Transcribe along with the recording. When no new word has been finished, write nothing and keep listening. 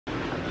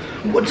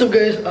What's up,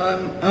 guys?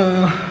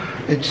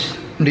 It's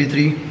day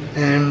 3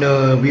 and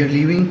we are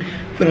leaving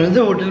for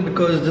another hotel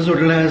because this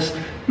hotel has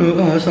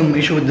some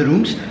issue with the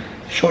rooms,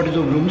 shortage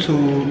of rooms. So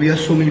we are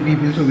so many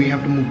people, so we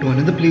have to move to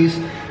another place.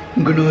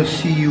 I'm gonna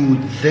see you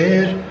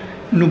there.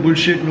 No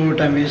bullshit, no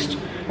time waste.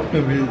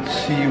 We'll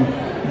see you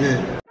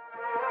there.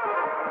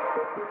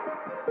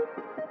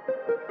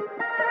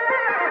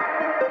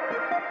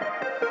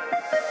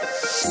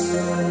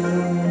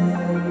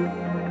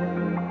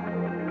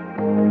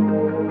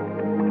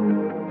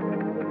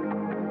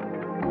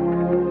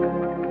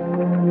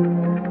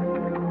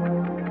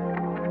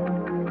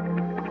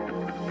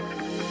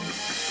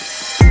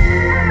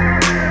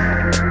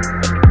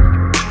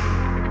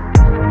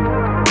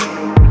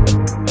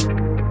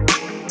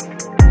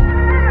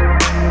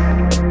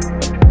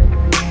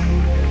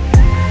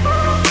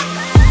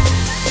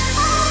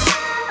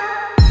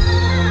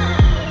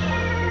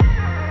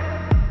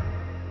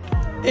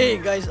 Hey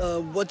guys,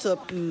 what's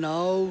up?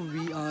 Now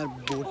we are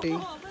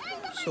boating.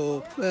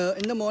 So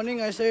in the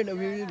morning I said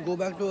we will go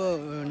back to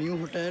a new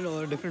hotel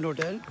or a different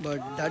hotel, but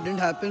that didn't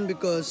happen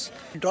because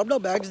we dropped our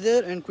bags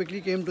there and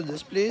quickly came to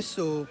this place.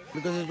 So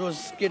because it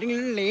was getting a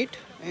little late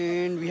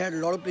and we had a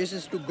lot of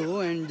places to go,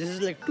 and this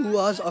is like 2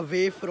 hours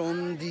away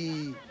from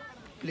the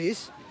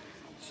place.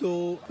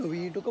 So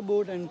we took a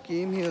boat and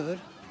came here.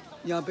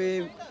 यहाँ पे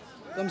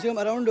कम से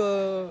कम around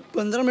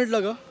 15 minutes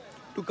लगा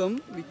to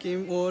come. We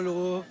came all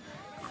over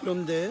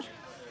from there.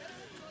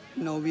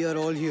 Now we are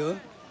all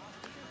here.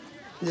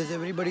 There's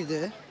everybody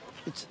there.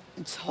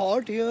 It's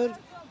hot here,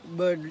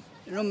 but you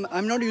know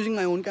I'm not using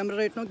my own camera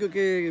right now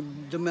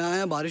क्योंकि जब मैं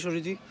आया बारिश हो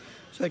रही थी,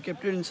 so I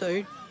kept it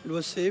inside. It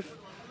was safe.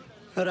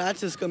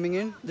 Rats is coming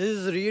in. This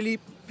is really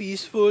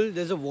peaceful.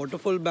 There's a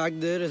waterfall back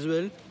there as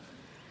well,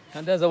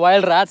 and there's a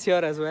wild rats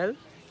here as well.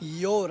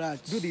 Yo,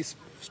 rats! Dude, these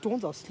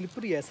stones are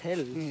slippery as hell.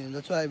 Yeah,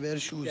 that's why I wear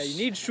shoes. Yeah, you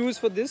need shoes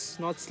for this,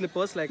 not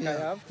slippers like I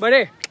have. But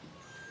hey.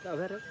 So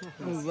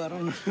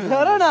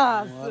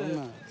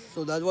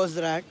that was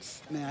the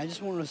rats. Man, I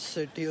just want to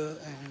sit here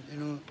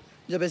and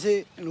जब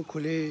ऐसे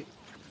खुले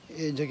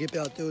जगह पे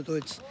आते हो तो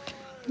it's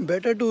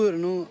better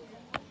to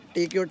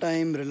take your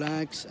time,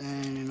 relax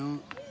and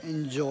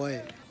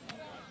enjoy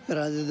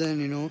rather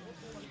than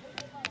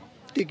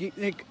taking,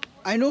 like,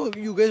 I know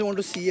you guys want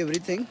to see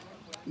everything,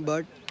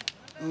 but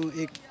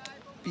एक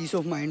peace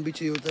of mind भी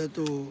चाहिए होता है,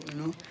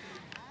 तो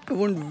I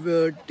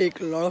won't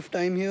take a lot of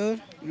time here.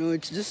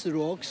 It's just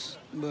rocks,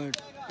 but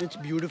it's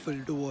beautiful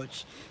to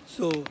watch.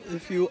 So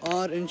if you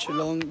are in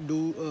Shillong,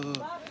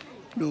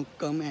 do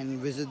come and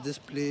visit this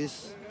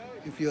place.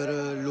 If you are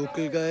a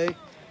local guy,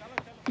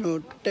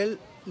 tell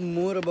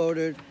more about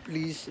it,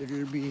 please. It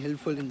will be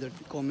helpful in the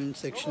comment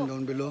section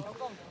down below.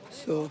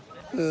 So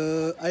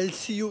I'll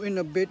see you in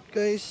a bit,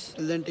 guys.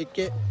 Till then, take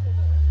care.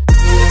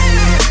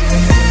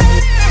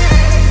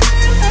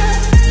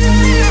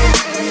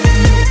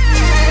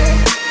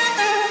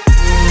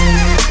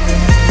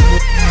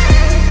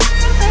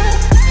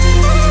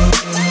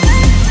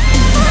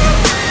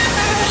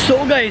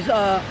 So guys,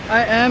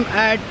 I am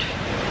at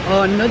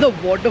another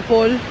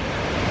waterfall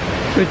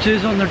which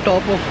is on the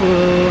top of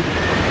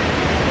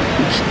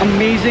it's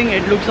amazing.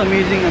 It looks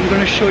amazing. I'm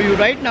gonna show you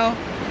right now.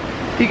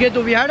 Okay,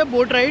 so we had a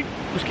boat ride,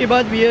 uske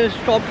baad we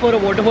stopped for a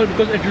waterfall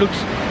because it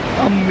looks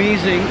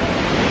amazing.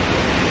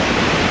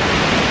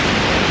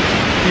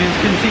 You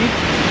can see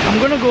I'm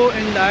gonna go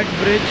in that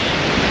bridge,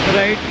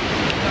 right?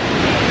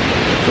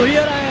 So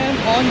here I am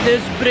on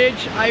this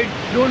bridge. I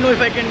don't know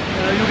if I can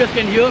you guys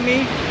can hear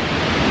me,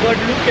 but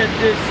look at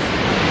this,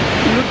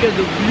 look at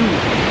the view.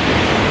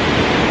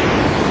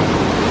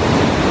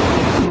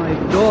 Oh my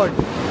god,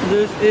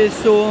 this is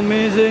so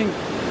amazing.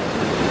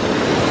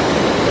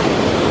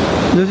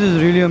 This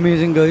is really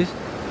amazing, guys.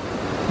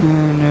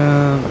 And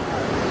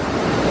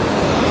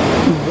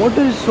the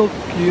water is so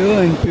clear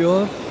and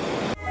pure.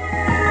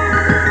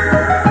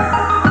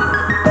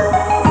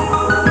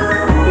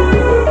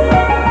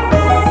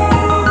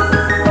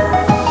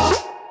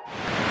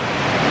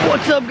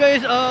 What's up,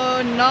 guys?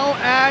 Now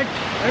at,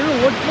 I don't know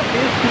what's the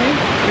place name.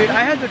 Wait,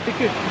 I had the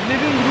ticket.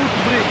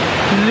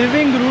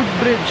 Living Root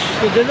Bridge.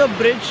 So there's a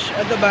bridge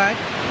at the back,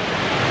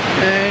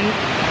 and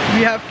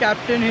we have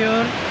captain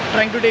here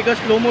trying to take a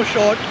slow-mo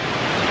shot.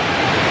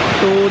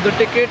 So the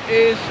ticket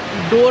is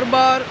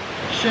Dorbar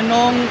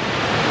Shenong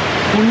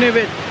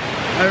Unnevet.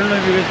 I don't know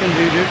if you guys can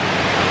read it.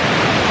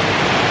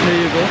 There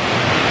you go.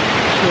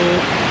 So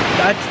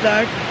that's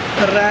that.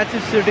 The rat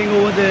is sitting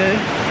over there.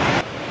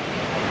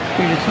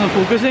 Wait, it's not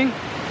focusing.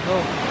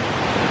 Oh,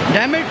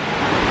 damn it!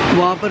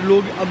 वहाँ पर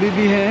लोग अभी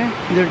भी हैं.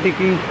 They're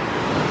taking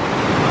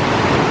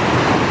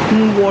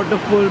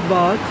waterfall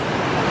bath.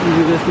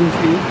 You guys can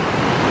see.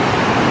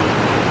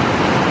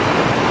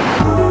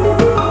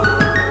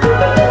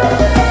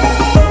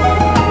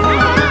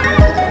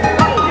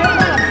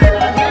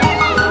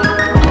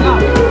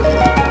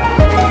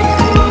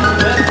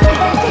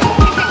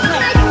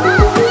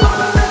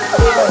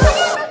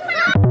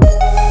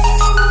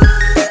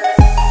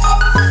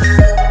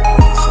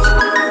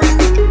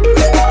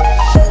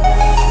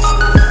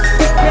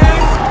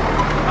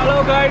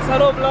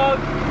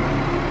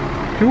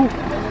 क्यों?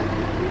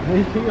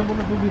 नहीं चाहिए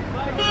हमको भी।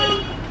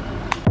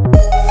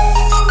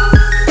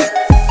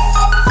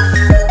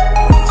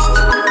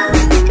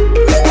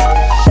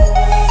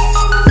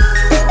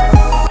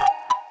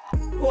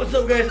 What's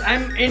up guys,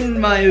 I'm in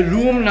my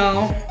room now.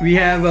 We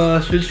have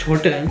switched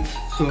hotels,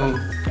 so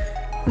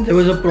there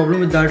was a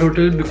problem with that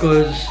hotel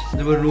because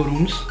there were no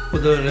rooms for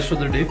the rest of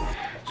the day.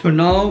 So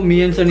now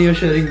me and Sunny are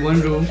sharing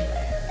one room,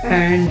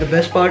 and the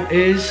best part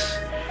is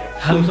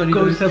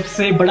हमको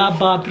सबसे बड़ा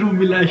bathroom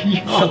मिला ही।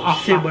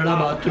 सबसे बड़ा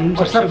bathroom,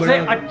 सबसे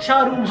अच्छा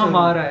room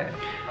हमारा है,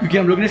 क्योंकि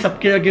हम लोग ने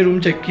सबके जाके रूम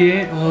चेक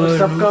किए और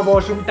सबका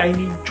वॉशरूम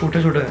टाइनी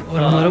छोटा छोटा है, और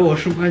हमारा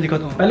वॉशरूम मैं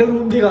दिखाता हूँ। पहले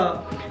रूम दिखा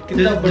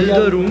कितना बढ़िया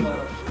रूम।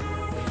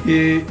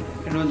 ये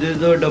दिस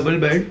द डबल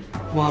बेड,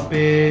 वहाँ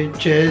पे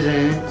चेयर्स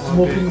हैं,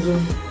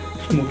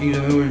 स्मोकिंग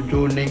रूम है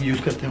जो नहीं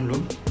यूज़ करते हम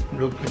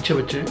लोग अच्छे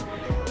बच्चे हैं।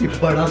 ये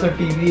बड़ा सा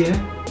टीवी है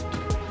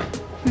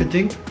आई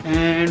थिंक,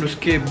 एंड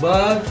उसके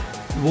बाद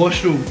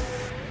वॉशरूम,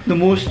 द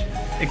मोस्ट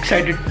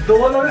एक्साइटेड। दो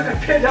लोग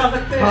इकट्ठे जा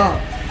सकते हैं। हाँ,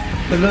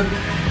 मतलब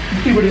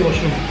इतनी बड़ी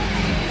washroom,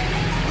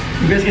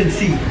 you guys can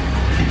see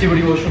कितनी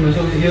बड़ी वॉशरूम है।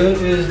 So here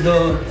is the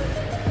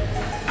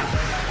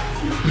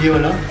ये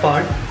वाला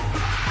पार्ट,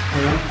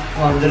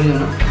 और अंदर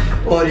जाना,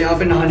 और यहाँ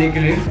पे नहाने के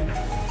लिए।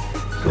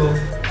 So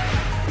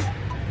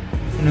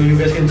you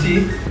guys can see,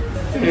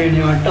 and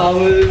यहाँ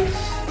towels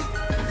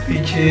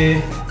पीछे,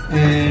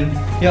 and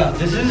yeah,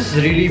 this is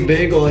really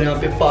big, और यहाँ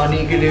पे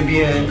पानी के लिए भी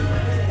है।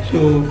 So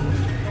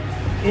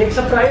एक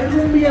सरप्राइज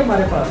रूम भी है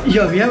हमारे पास।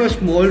 Yeah, we have a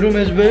small room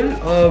as well,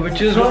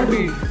 which is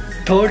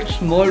third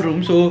small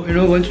room. So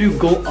once you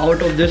go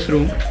out of this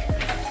room,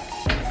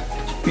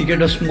 we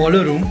get a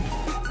smaller room,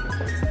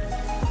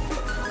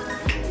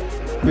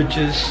 which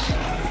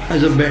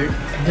has a bed.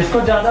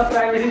 जिसको ज़्यादा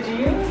privacy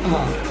चाहिए,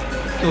 हाँ,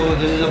 so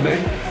this is a bed.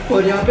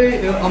 और यहाँ पे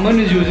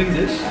Aman is using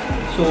this.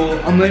 So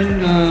Aman,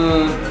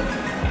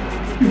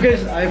 you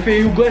guys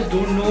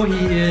don't know,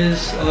 he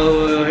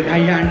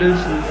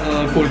handles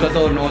Kolkata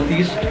or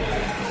Northeast.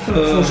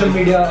 Social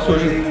media,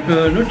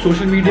 not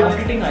social media,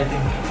 marketing, I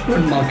think.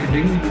 Not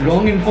marketing,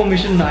 wrong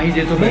information ना ही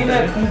दे तो नहीं,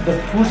 मैं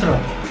पूछ रहा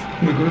हूँ,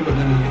 मेरे को भी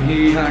पता नहीं। He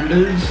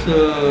handles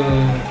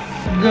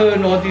the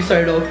northeast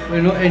side of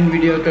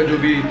Nvidia का जो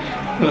भी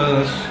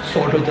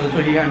sort होता है, so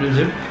he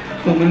handles it.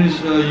 Someone is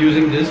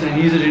using this and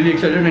he is really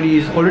excited, and he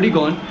is already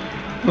gone.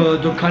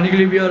 तो खाने के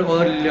लिए we are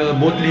all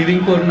both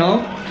leaving for now,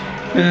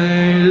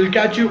 and I'll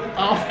catch you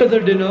after the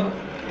dinner.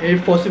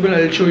 If possible,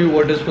 I'll show you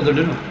what is for the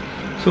dinner.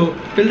 So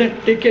till then,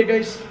 take care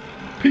guys,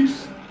 peace.